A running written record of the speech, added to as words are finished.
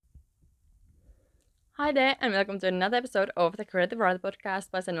Hi there, and welcome to another episode of the Creative Writer Podcast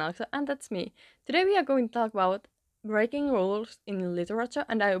by Sen Alexa, and that's me. Today we are going to talk about breaking rules in literature,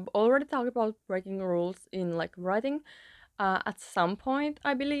 and I've already talked about breaking rules in writing at some point,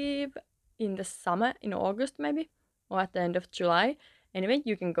 I believe, in the summer, in August maybe, or at the end of July. Anyway,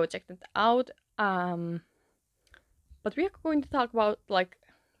 you can go check that out. But we are going to talk about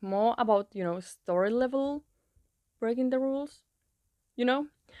more about story level breaking the rules. You know,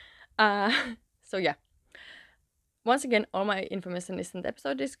 uh, so yeah. Once again, all my information is in the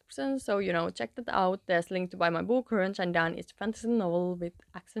episode description, so check that out. There's a link to buy my book, Crunch and Dan. It's a fantasy novel with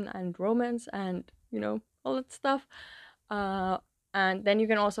action and romance and all that stuff. Uh, and then you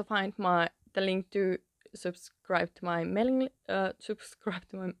can also find the link to subscribe to my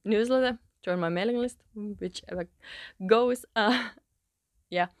newsletter, join my mailing list, whichever goes.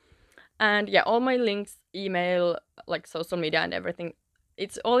 Yeah, and yeah, all my links, email, social media, and everything,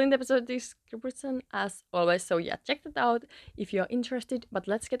 it's all in the episode description as always. So yeah, check that out if you're interested. But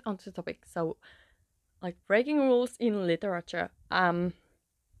let's get on to the topic. So, breaking rules in literature. I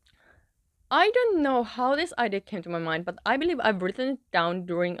don't know how this idea came to my mind, but I believe I've written it down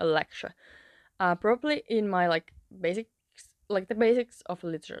during a lecture. Probably in my basics, the basics of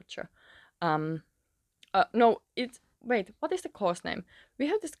literature. Um, no, it's wait. What is the course name? We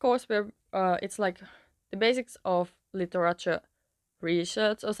have this course where it's like the basics of literature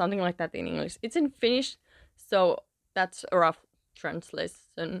research or something like that in English. It's in Finnish, so that's a rough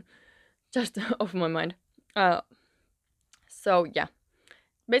translation just of my mind. Uh, so yeah,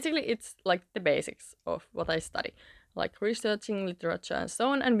 basically it's like the basics of what I study, like researching literature and so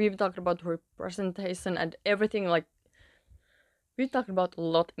on. And we've talked about representation and everything. We talked about a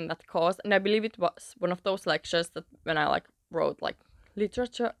lot in that course, and I believe it was one of those lectures that when I wrote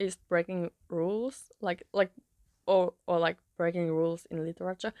literature is breaking rules, or breaking rules in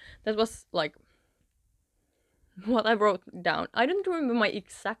literature. That was what I wrote down. I don't remember my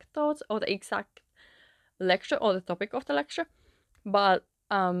exact thoughts or the exact lecture or the topic of the lecture, but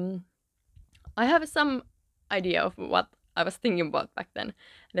I have some idea of what I was thinking about back then,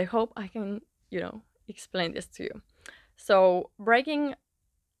 and I hope I can explain this to you. So breaking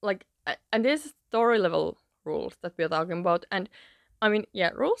and this story level rules that we're talking about, and I mean, yeah,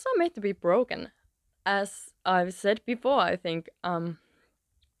 rules are made to be broken, as I've said before, I think.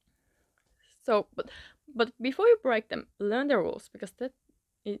 So but before you break them, learn the rules, because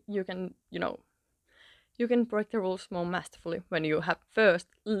you can you can break the rules more masterfully when you have first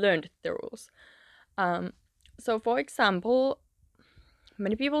learned the rules. um so for example,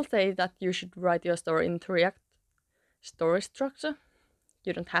 many people say that you should write your story in three-act story structure.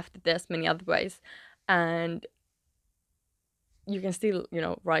 You don't have to. There's many other ways, and you can still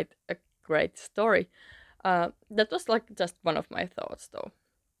write a great story. That was just one of my thoughts, though.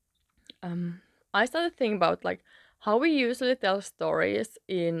 I started thinking about how we usually tell stories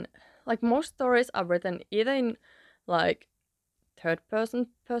in most stories are written either in like third person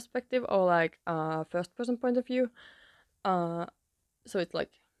perspective or first person point of view. Uh, so it's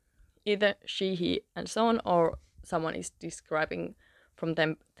either she, he, and so on, or someone is describing from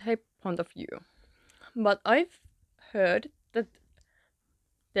their point of view. But I've heard that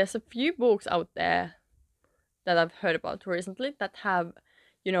there's a few books out there that I've heard about recently that have,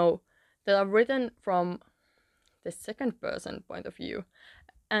 you know, that are written from the second person point of view.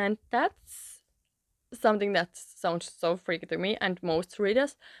 And that's something that sounds so freaky to me and most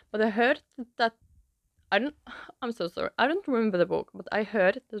readers. But I heard that I don't I'm so sorry. I don't remember the book, but I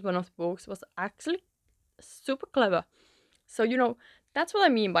heard that one of the books was actually super clever. So, that's what I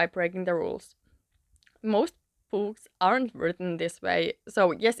mean by breaking the rules. Most books aren't written this way.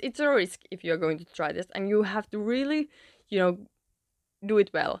 So, yes, it's a risk if you're going to try this, and you have to really, you know, do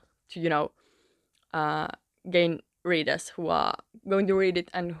it well to, uh, gain readers who are going to read it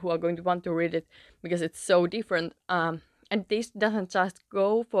and who are going to want to read it, because it's so different. And this doesn't just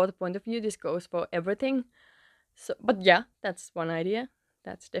go for the point of view, this goes for everything. So, but yeah, that's one idea.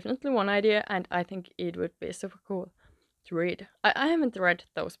 That's definitely one idea, and I think it would be super cool to read. I haven't read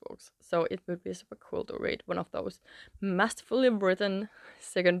those books, so it would be super cool to read one of those masterfully written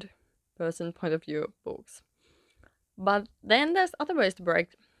second person point of view books. But then there's other ways to break,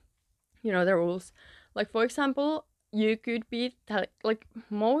 the rules. Like for example, you could be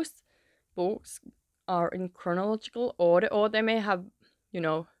most books are in chronological order, or they may have, you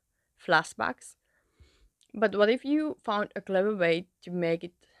know, flashbacks. But what if you found a clever way to make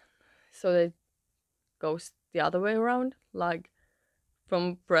it so that it goes the other way around, like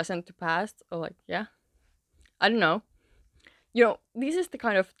from present to past, or yeah, I don't know. This is the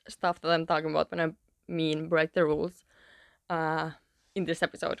kind of stuff that I'm talking about when I mean break the rules. Uh, in this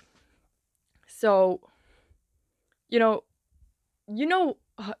episode. So, you know, you know,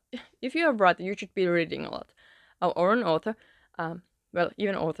 if you're a writer, you should be reading a lot, or an author. Um, well,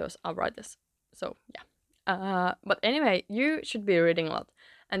 even authors are writers. So yeah. But anyway, you should be reading a lot,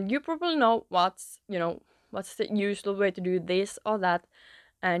 and you probably know what's the usual way to do this or that,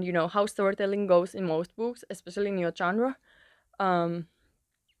 and you know how storytelling goes in most books, especially in your genre. Um,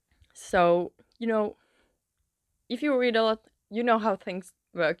 so if you read a lot, you know how things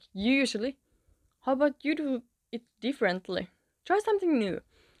work usually. How about you do it differently? Try something new.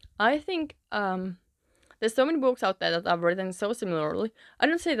 I think there's so many books out there that are written so similarly. I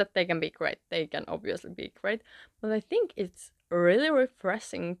don't say that they can be great. They can obviously be great, but I think it's really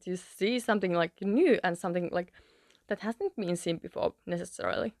refreshing to see something like new and something like that hasn't been seen before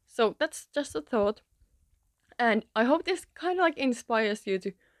necessarily. So that's just a thought, and I hope this kind of like inspires you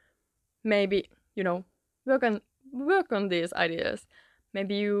to maybe work on work on these ideas.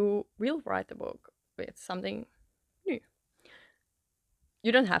 Maybe you will write a book with something new.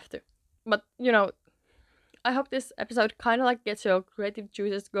 You don't have to, but I hope this episode kind of like gets your creative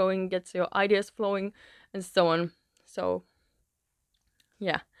juices going, gets your ideas flowing, and so on. So,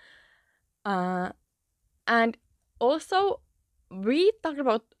 yeah. Uh, and also, we talked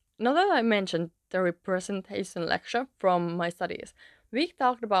about, now that I mentioned the representation lecture from my studies, we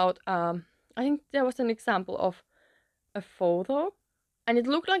talked about, I think there was an example of a photo, and it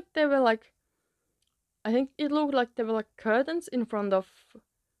looked like they were like, I think it looked like there were like curtains in front of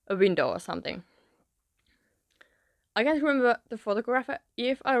a window or something. I can't remember the photographer.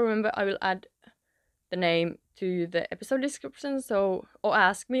 If I remember, I will add the name to the episode description. So, or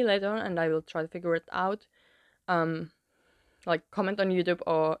ask me later on, and I will try to figure it out. Like comment on YouTube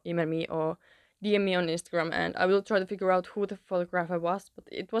or email me or DM me on Instagram, and I will try to figure out who the photographer was. But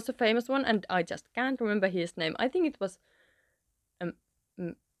it was a famous one, and I just can't remember his name. I think it was um,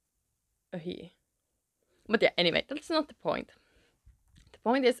 a he. But yeah, anyway, that's not the point. The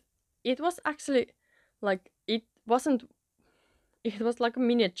point is, it was actually like it was like a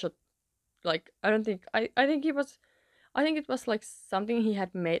miniature. Like I don't think I think it was I think it was like something he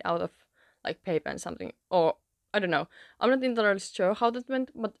had made out of like paper and something, or I don't know. I'm not entirely sure how that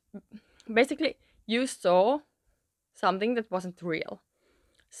went, but basically you saw something that wasn't real.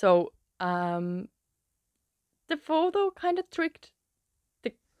 So the photo kind of tricked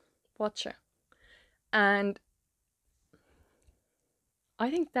the watcher, and I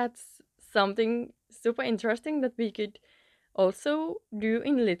think that's something super interesting that we could also do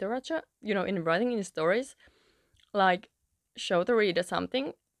in literature. In writing in stories, like show the reader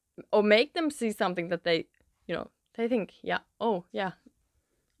something or make them see something that they think, yeah, oh yeah,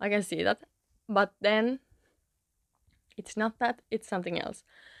 I can see that, but then it's not that, it's something else.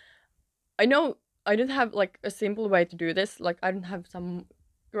 I know I don't have like a simple way to do this. Like I don't have some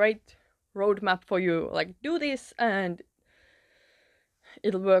great roadmap for you, like do this and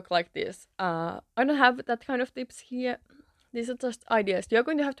it'll work like this. I don't have that kind of tips here. These are just ideas. You're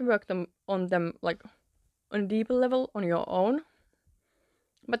going to have to work on them like on a deeper level on your own.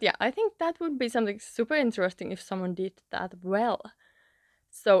 But yeah, I think that would be something super interesting if someone did that well.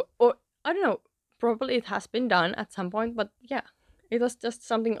 So, or I don't know, probably it has been done at some point, but yeah, it was just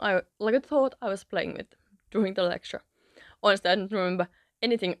something I like a thought I was playing with during the lecture. Honestly, I don't remember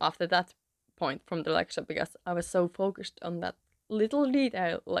anything after that point from the lecture because I was so focused on that little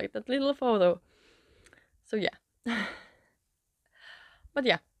detail, like that little photo. So yeah. But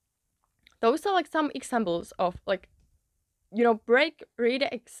yeah, those are like some examples of like break reader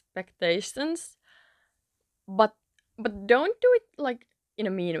expectations, but don't do it like in a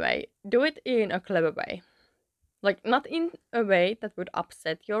mean way. Do it in a clever way. Like not in a way that would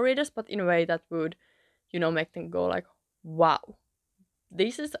upset your readers, but in a way that would, make them go like, "Wow,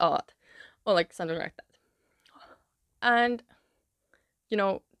 this is art," or like something like that. And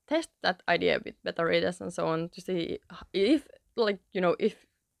test that idea with beta readers and so on to see if if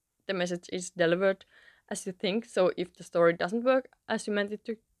the message is delivered as you think. So if the story doesn't work as you meant it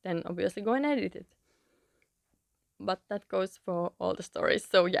to, then obviously go and edit it. But that goes for all the stories.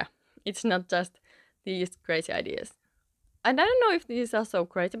 So yeah, it's not just these crazy ideas. And I don't know if these are so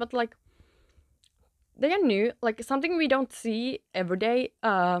crazy, but like they are new, like something we don't see every day,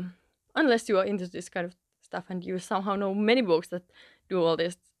 unless you are into this kind of stuff and you somehow know many books that do all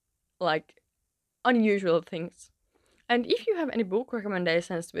this like unusual things. And if you have any book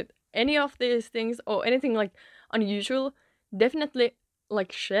recommendations with any of these things or anything like unusual, definitely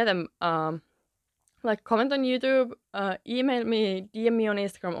like share them. Like comment on YouTube, email me, DM me on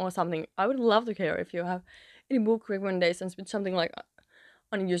Instagram or something. I would love to hear if you have any book recommendations with something like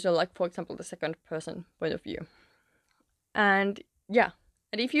unusual, like for example the second person point of view. And yeah,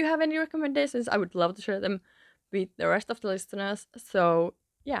 And if you have any recommendations, I would love to share them with the rest of the listeners. So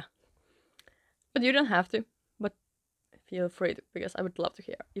yeah, but you don't have to, but feel free to, because I would love to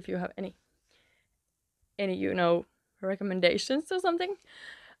hear if you have any recommendations or something.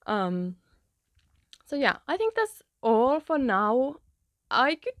 Um, so yeah, I think that's all for now.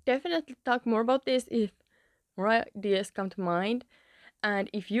 I could definitely talk more about this if more ideas come to mind. And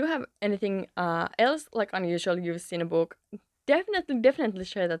if you have anything else like unusual you've seen a book, definitely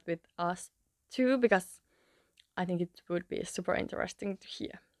share that with us too, because I think it would be super interesting to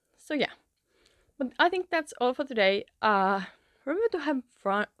hear. So yeah, but I think that's all for today. Remember to have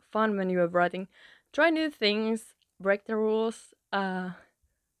fun when you are writing. Try new things, break the rules.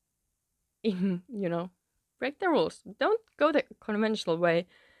 In break the rules. Don't go the conventional way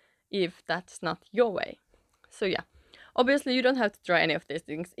if that's not your way. So yeah, obviously you don't have to try any of these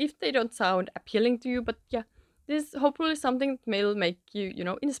things if they don't sound appealing to you. But yeah, this is hopefully something that will make you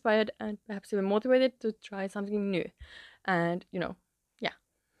inspired and perhaps even motivated to try something new. And yeah.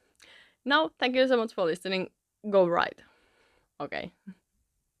 Now, thank you so much for listening. Go write. Okay.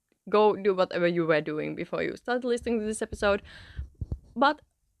 Go do whatever you were doing before you started listening to this episode. But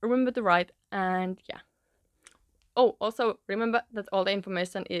remember to write, and yeah. Oh, also remember that all the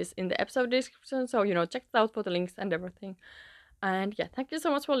information is in the episode description, so check it out for the links and everything. And yeah, thank you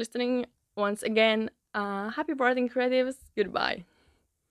so much for listening once again. Happy writing creatives. Goodbye.